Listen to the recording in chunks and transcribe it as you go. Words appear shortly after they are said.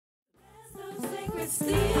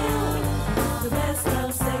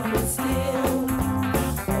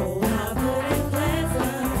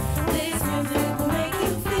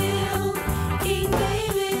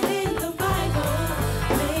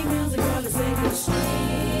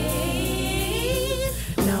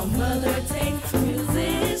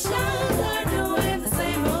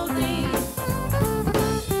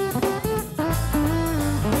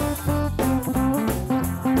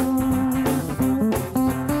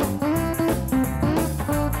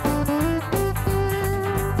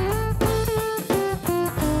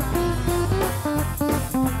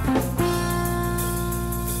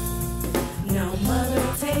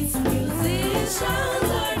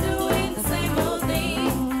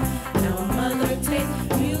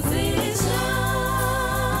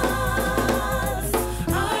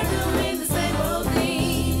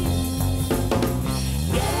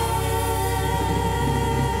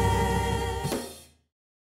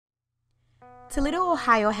Toledo,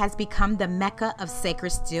 Ohio has become the mecca of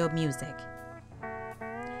sacred steel music.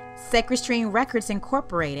 Sacred String Records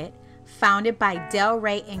Incorporated, founded by Del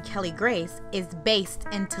Rey and Kelly Grace, is based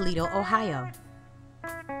in Toledo, Ohio.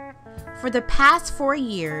 For the past 4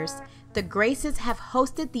 years, the Graces have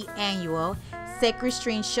hosted the annual Sacred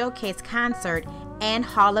String Showcase concert and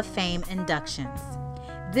Hall of Fame inductions.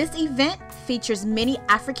 This event features many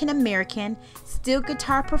African American steel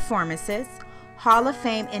guitar performances, Hall of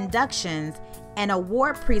Fame inductions, and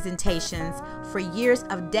award presentations for years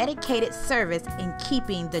of dedicated service in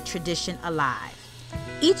keeping the tradition alive.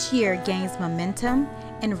 Each year gains momentum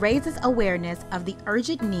and raises awareness of the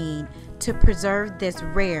urgent need to preserve this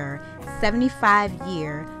rare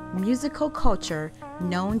 75-year musical culture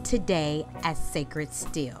known today as sacred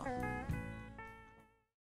steel.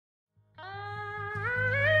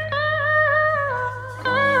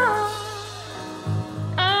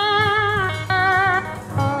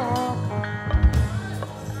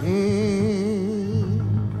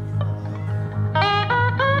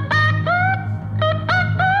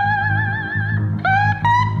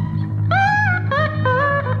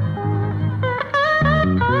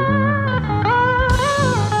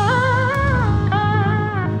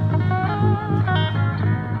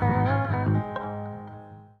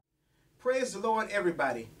 Praise the Lord,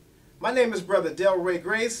 everybody. My name is Brother Del Rey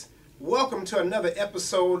Grace. Welcome to another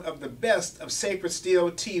episode of the Best of Sacred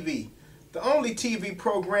Steel TV, the only TV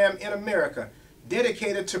program in America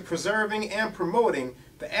dedicated to preserving and promoting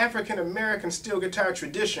the African American steel guitar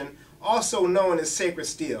tradition, also known as sacred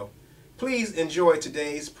steel. Please enjoy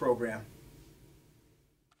today's program.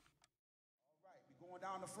 All right, we're going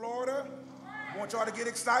down to Florida. I want y'all to get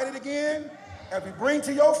excited again as we bring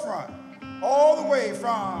to your front, all the way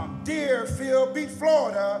from Deerfield Beach,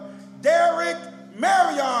 Florida, Derrick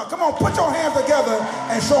Marion. Come on, put your hands together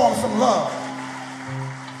and show him some love.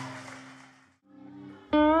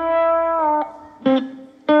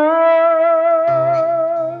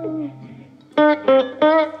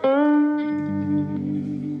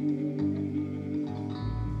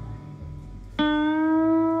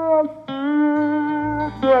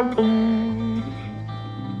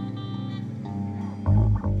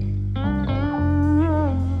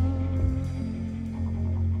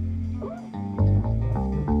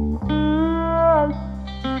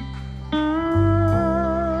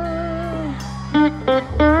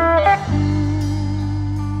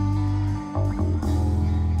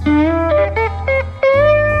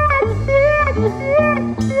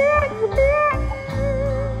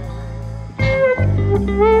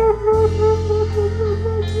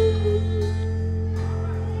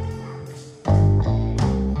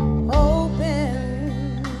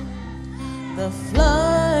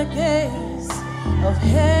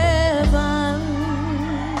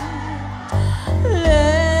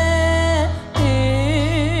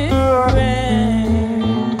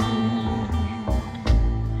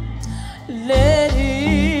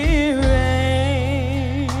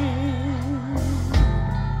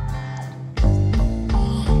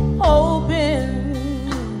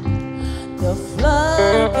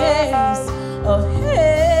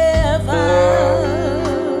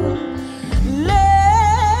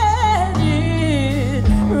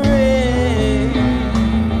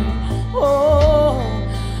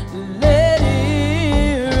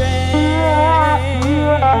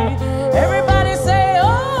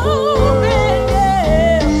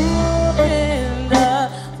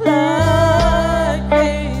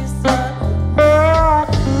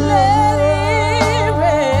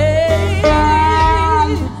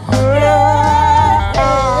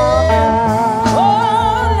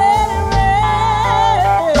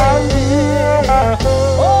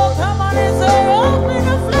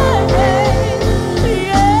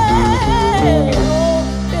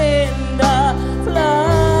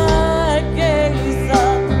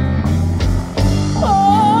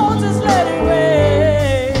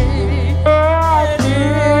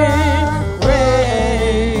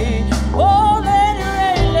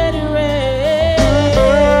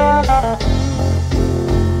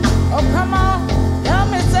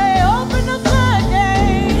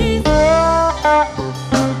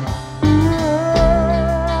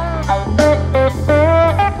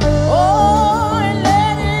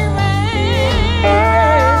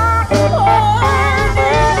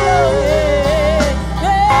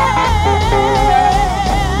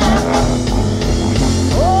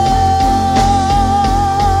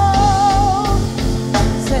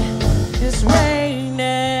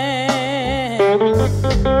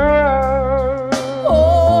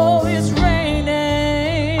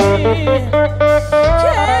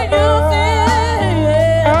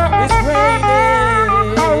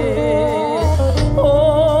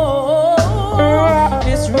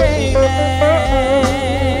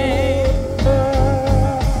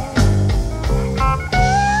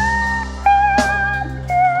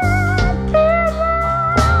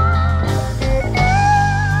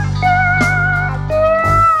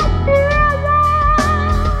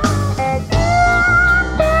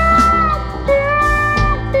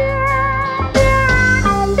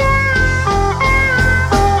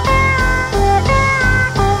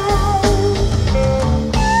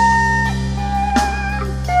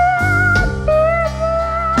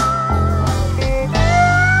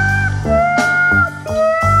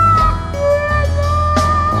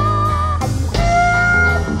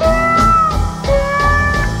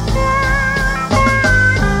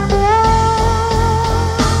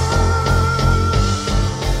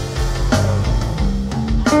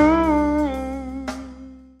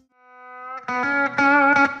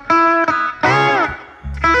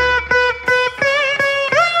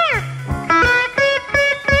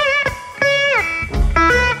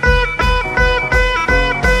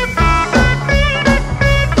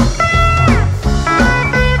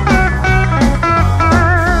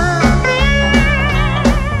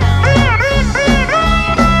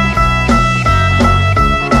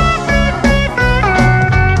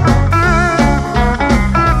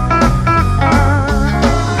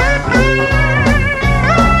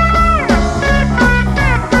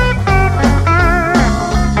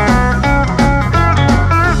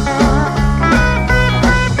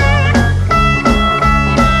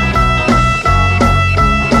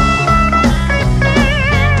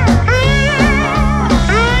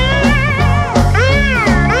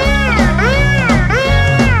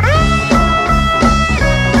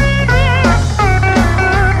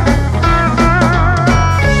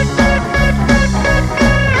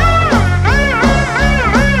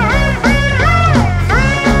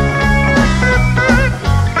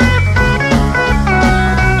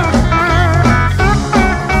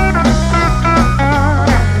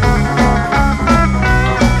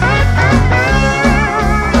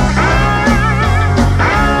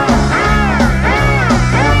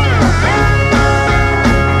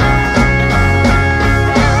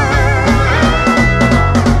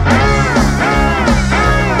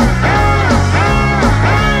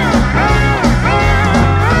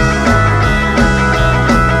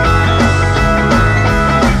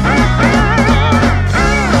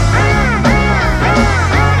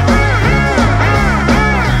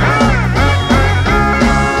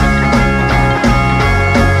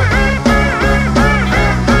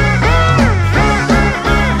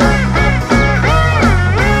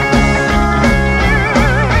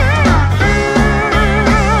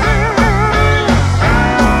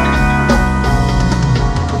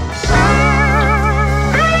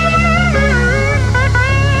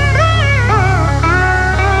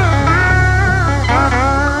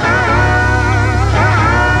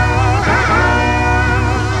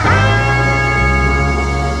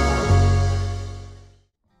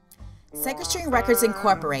 Records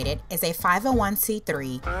Incorporated is a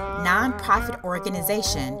 501c3 nonprofit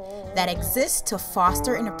organization that exists to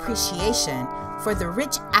foster an appreciation for the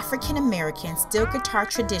rich African American steel guitar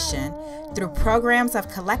tradition through programs of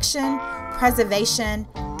collection, preservation,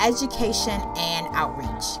 education, and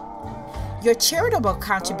outreach. Your charitable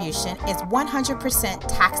contribution is 100%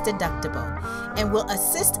 tax deductible and will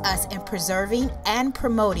assist us in preserving and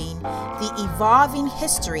promoting the evolving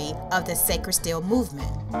history of the Sacred Steel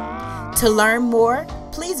movement. To learn more,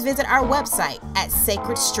 please visit our website at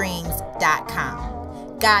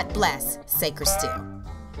sacredstrings.com. God bless Sacred Steel.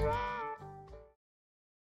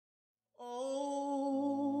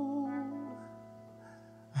 Oh,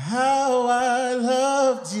 how I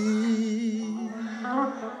love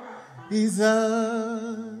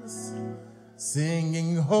Jesus,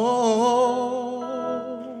 singing, oh,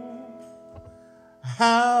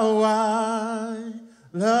 how I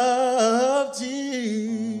love Jesus,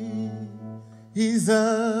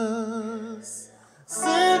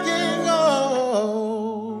 singing,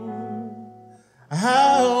 oh,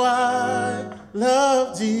 how I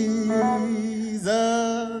love Jesus,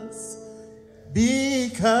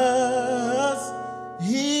 because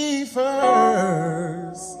he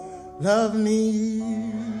first loved me.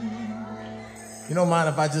 You don't mind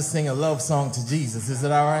if I just sing a love song to Jesus, is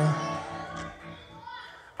it all right?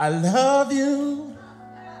 I love you,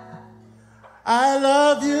 I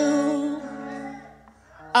love you,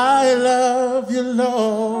 I love you,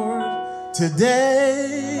 Lord,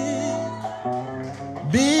 today.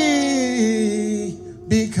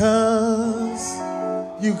 Because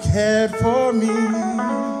you cared for me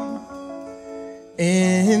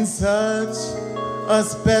in such a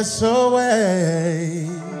special way.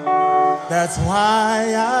 That's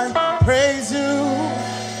why I praise you,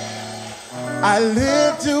 I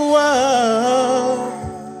lift you up,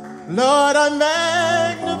 Lord, I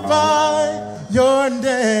magnify your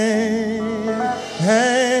name.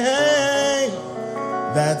 Hey,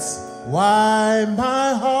 that's why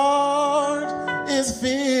my heart is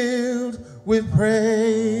filled with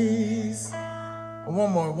praise.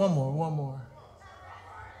 One more.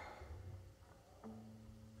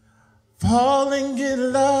 Falling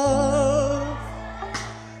in love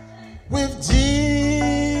with Jesus.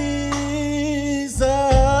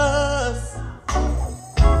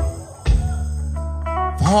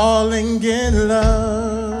 Falling in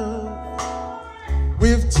love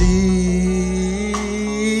with Jesus.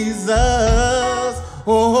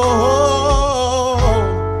 Oh,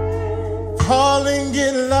 falling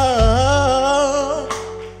in love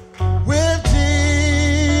with Jesus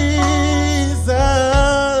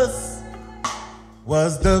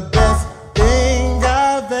was the best thing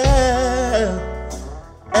I've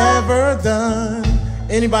ever done.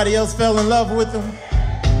 Anybody else fell in love with him?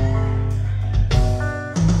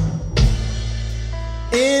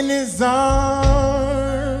 In his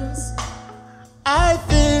arms, I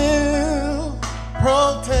feel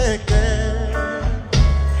protected.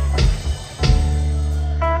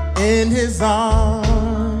 In his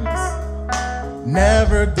arms,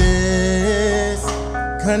 never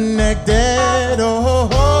disconnected.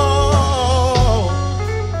 Oh,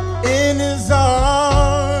 in his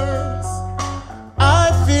arms,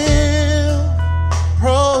 I feel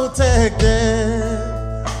protected.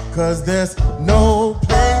 'Cause there's no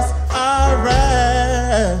place I'd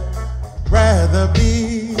rather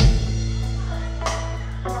be.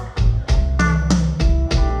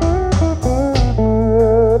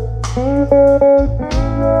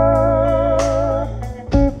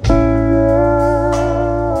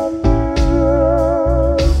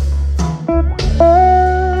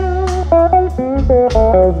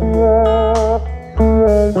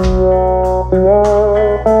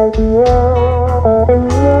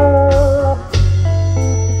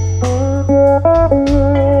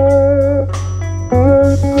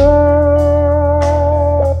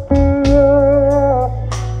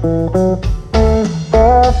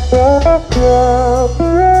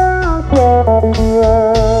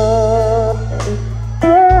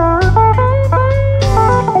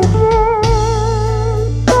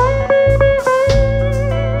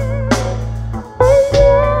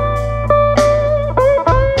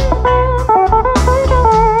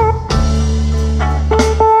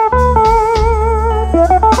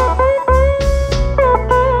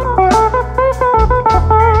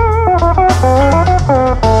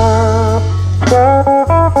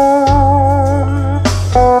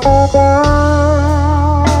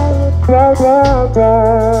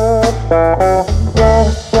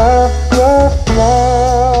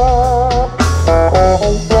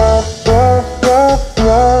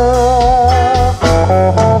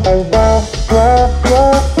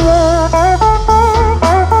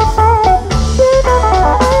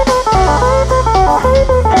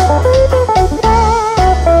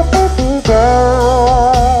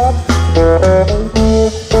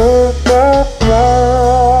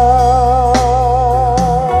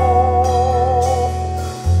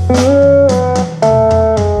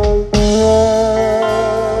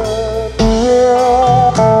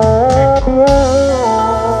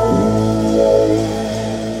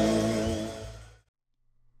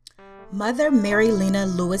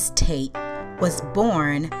 Lewis Tate was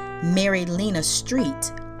born Mary Lena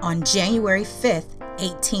Street on January 5th,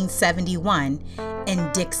 1871 in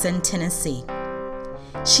Dixon, Tennessee.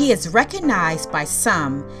 She is recognized by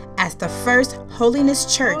some as the first holiness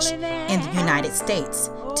church in the United States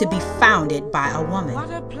to be founded by a woman.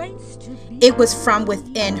 It was from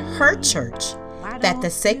within her church that the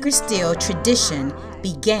sacred steel tradition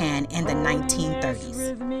began in the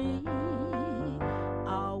 1930s.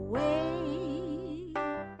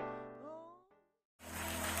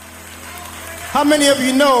 How many of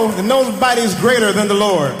you know that nobody is greater than the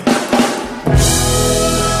Lord?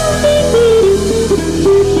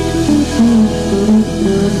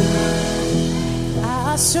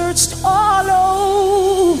 I searched all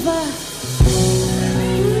over,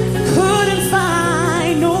 couldn't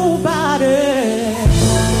find nobody.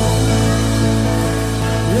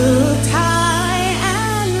 Looked high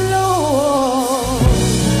and low,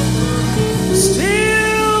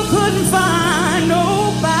 still couldn't find nobody.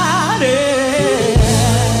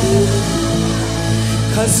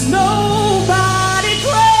 'Cause nobody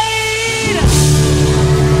great,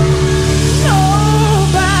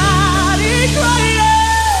 nobody greater,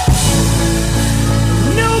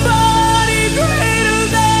 nobody greater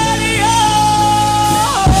than you.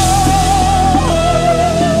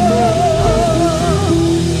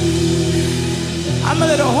 I'm a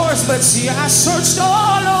little hoarse, but see, I searched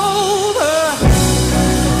all over,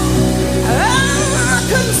 I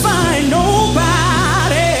couldn't find nobody.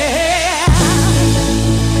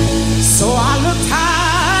 So I looked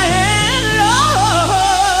high and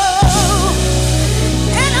low,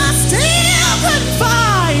 and I still couldn't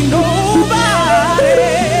find nobody.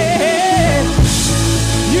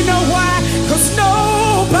 You know why? 'Cause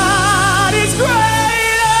nobody's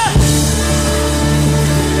greater,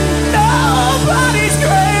 nobody's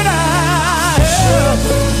greater,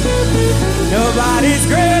 nobody's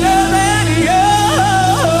greater than you.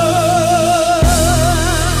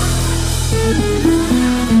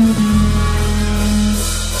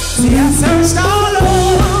 See, I searched all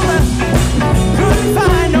over, couldn't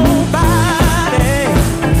find nobody.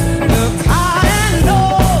 Looked high and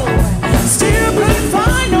low, still couldn't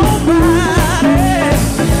find nobody.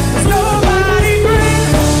 There's nobody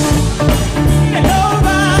greater, and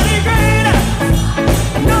nobody greater,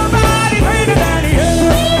 nobody greater than you.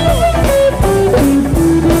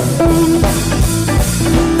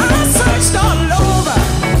 I searched all over,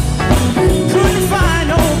 couldn't find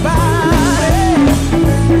nobody.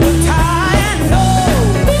 Looked high and low,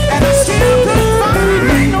 and I still couldn't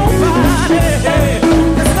find nobody.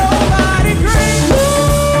 There's nobody great,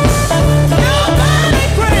 nobody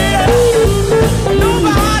greater,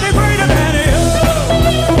 nobody greater than you.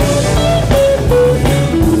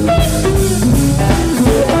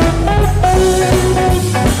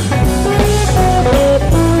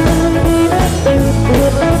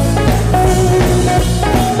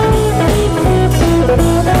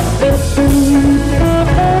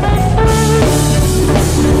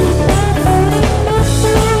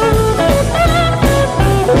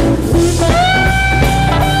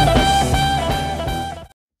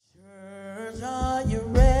 Church, are you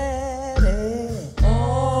ready?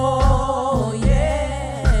 Oh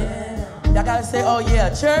yeah. Y'all gotta say, oh yeah.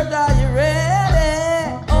 Church, are you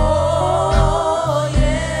ready? Oh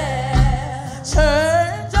yeah.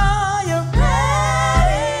 Church, are you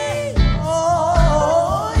ready?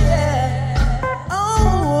 Oh yeah.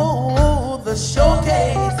 Oh, the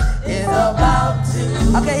showcase is about to.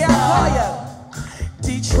 Okay, y'all call ya.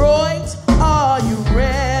 Detroit, are you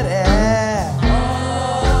ready?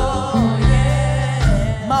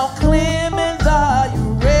 Mount Clemens, are you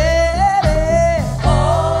ready?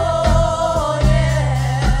 Oh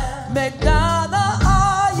yeah. McDonough,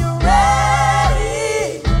 are you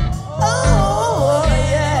ready? Oh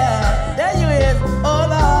yeah. There you is. Oh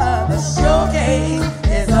Lord, the showcase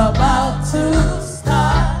is about to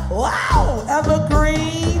start. Wow.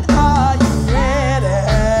 Evergreen, are you ready?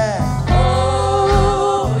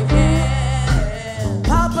 Oh yeah.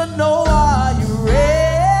 Papa Noah, are you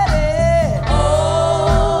ready?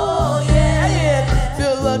 Oh yeah.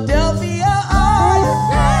 Philadelphia, are you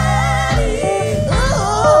ready?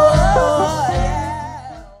 Oh yeah.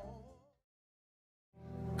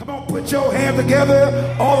 Come on, put your hands together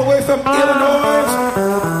all the way from Illinois.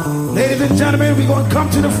 Ladies and gentlemen, we're going to come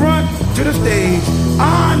to the front, to the stage.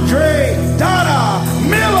 Andre Dada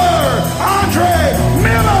Miller. Andre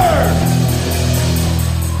Miller.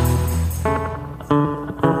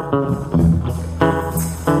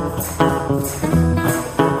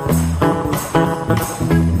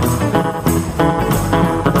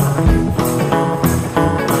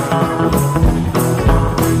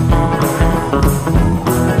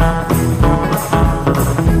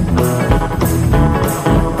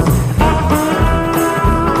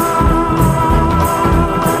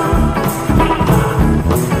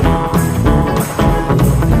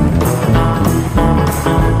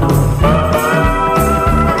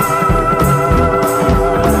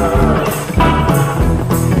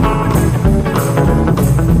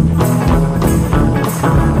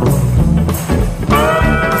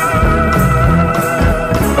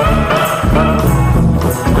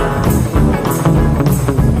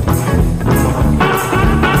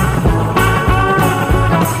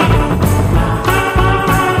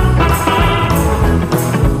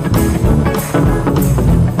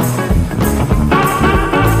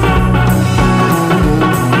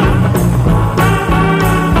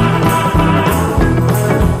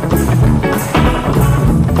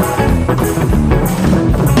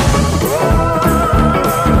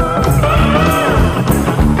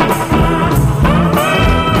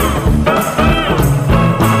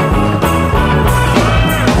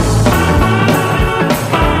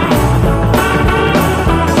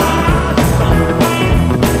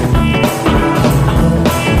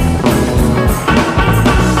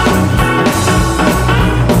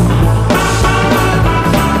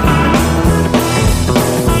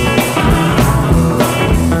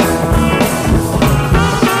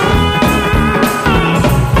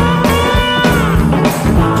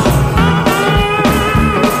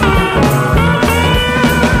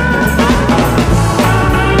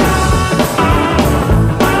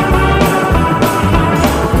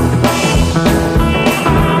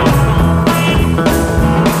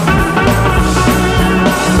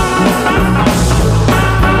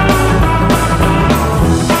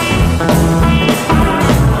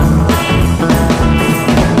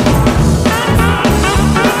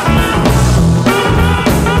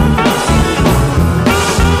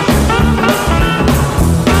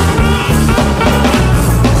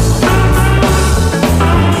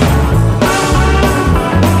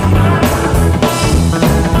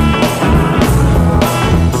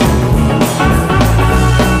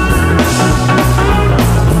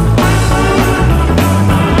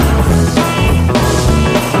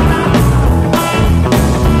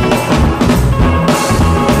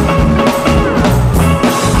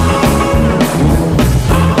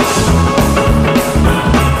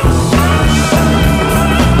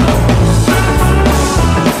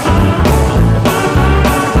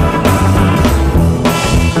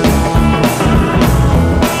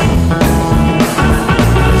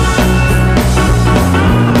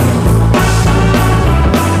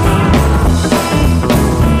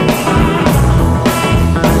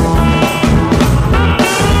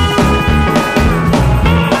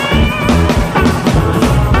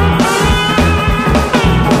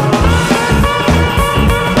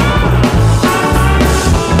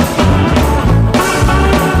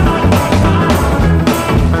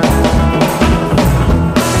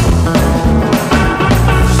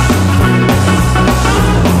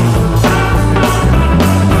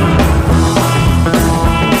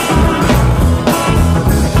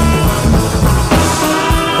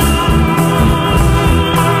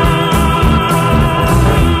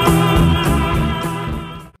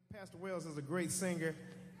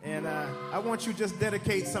 don't you just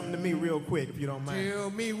dedicate something to me real quick, if you don't mind?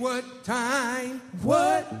 Tell me what time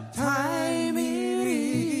it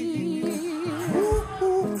is.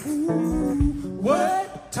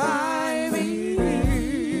 What time it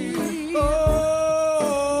is. Oh,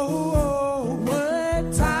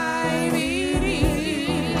 what time it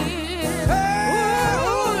is.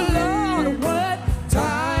 Oh, Lord, what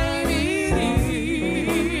time it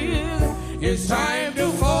is. It's time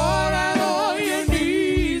to fall out on your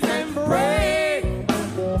knees and pray.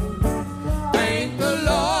 Thank the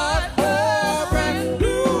Lord for a brand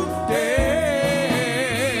new day.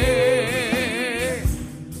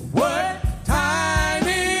 What time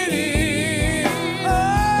it is. Oh,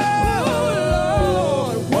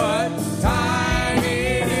 Lord, what time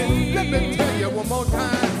it is. Let me tell you one more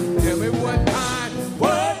time. Tell me what time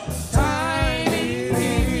it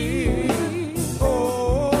is.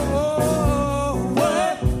 Oh,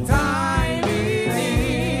 what time it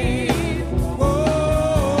is.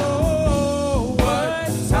 Oh,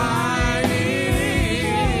 what time it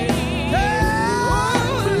is.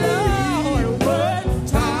 Oh, Lord, what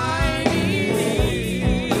time it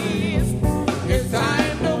is. It's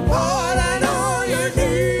time to fall down on your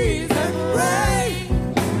knees and pray.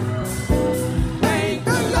 Thank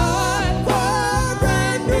the Lord for a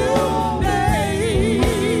brand new day.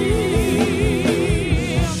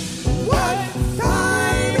 What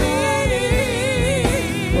time it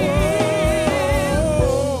is. Oh,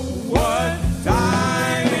 what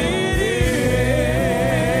time it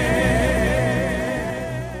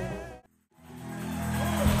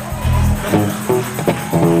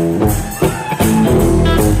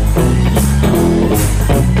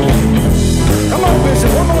Come on,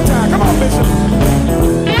 Bishop. One more time. Come on, Bishop.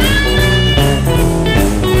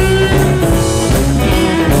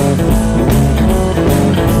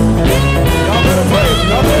 Y'all better praise him.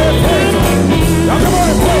 Y'all better praise him. Y'all come on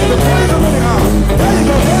and praise him. Praise him anyhow. There you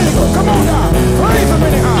go. There you go. Come on now. Praise him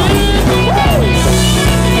anyhow. Woo!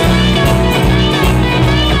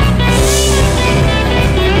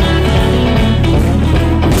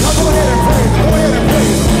 Y'all go ahead and praise him. Go ahead and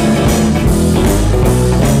praise him.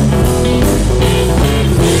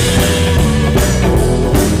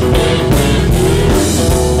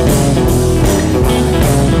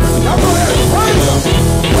 Y'all go ahead and praise him.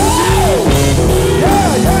 Woo!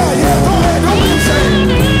 Yeah, yeah, yeah. Go ahead. Don't be ashamed.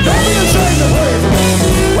 Don't be ashamed to praise him.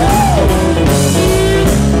 Woo!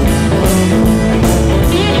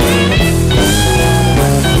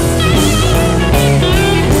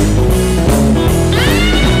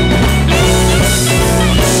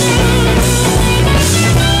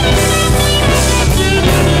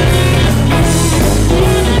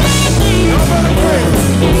 Y'all better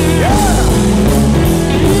praise him. Yeah.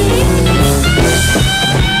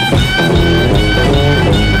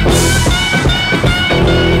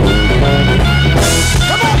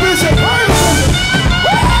 Come on, Bishop. Praise him.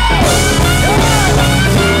 Woo!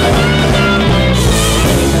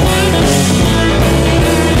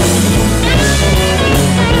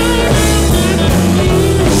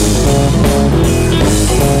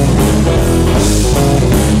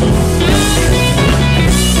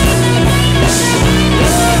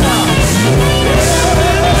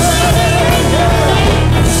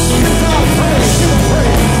 Give God praise. Give him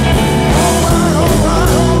praise. All right, all right,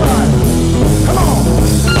 all right. Come on.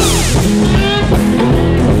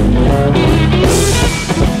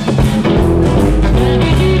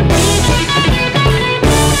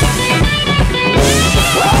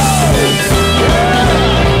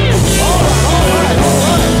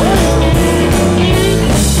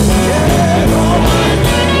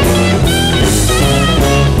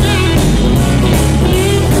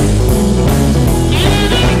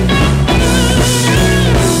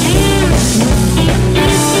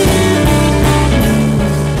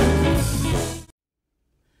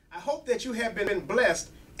 I hope that you have been blessed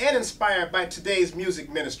and inspired by today's music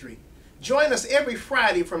ministry. Join us every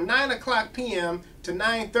Friday from 9 o'clock p.m. to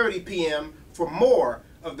 9:30 p.m. for more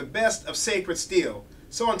of the best of Sacred Steel.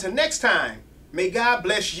 So until next time, may God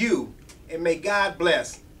bless you and may God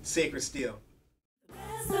bless Sacred Steel.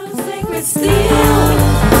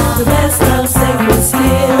 The best of sacred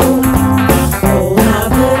steel.